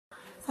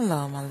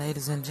Hello, my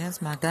ladies and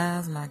gents, my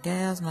guys, my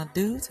gals, my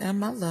dudes, and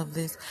my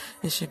lovelies.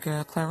 It's your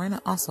girl,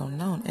 Clarina, also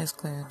known as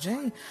Claire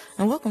J,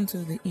 and welcome to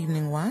the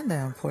evening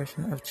wind-down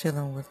portion of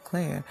Chilling with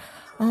Claire.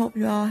 I hope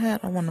you all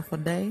had a wonderful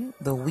day.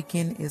 The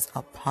weekend is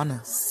upon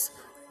us.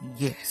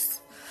 Yes.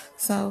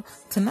 So,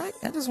 tonight,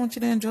 I just want you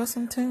to enjoy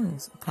some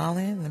tunes. Call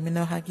in, let me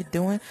know how you're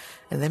doing,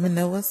 and let me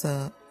know what's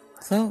up.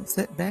 So,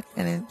 sit back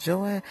and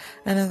enjoy,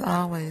 and as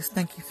always,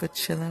 thank you for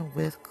chilling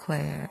with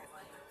Claire.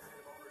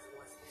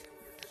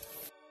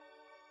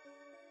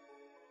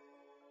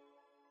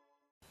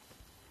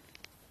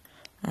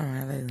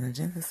 Alright, ladies and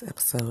gents, this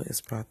episode is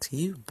brought to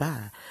you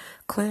by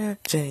Claire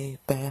J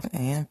Bath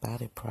and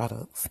Body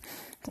Products.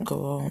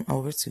 Go on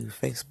over to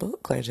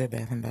Facebook, Claire J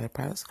Bath and Body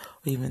Products,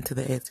 or even to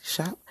the Etsy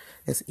shop.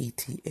 It's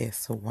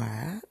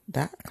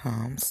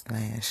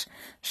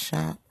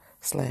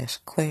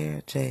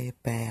etsy.com/shop/Claire J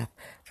Bath,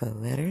 the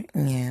letter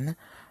N,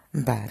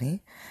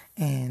 body.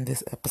 And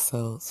this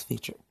episode's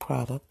featured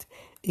product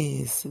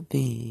is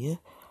the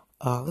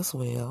All Is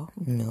Well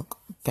Milk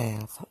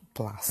Bath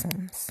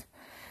Blossoms.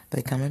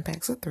 They come in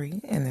packs of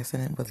 3, and they're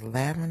scented with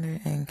lavender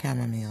and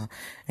chamomile.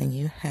 And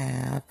you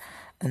have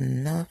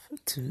enough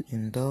to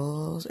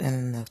indulge and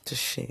enough to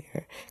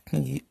share.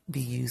 Can be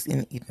used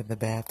in either the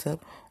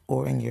bathtub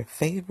or in your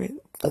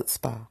favorite foot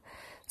spa.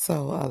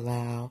 So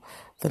allow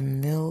the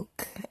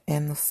milk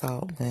and the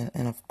salt blend,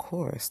 and of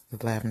course the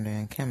lavender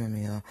and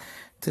chamomile,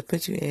 to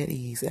put you at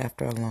ease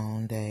after a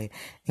long day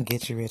and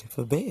get you ready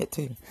for bed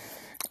too.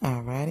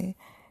 Alrighty,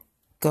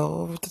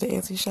 go over to the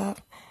Etsy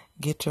shop.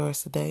 Get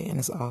yours today, and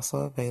it's also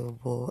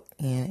available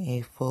in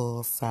a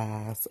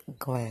full-size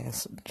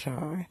glass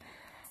jar.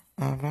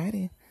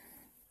 Alrighty.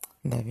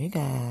 Love you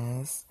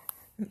guys.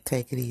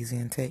 Take it easy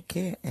and take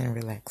care and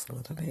relax a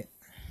little bit.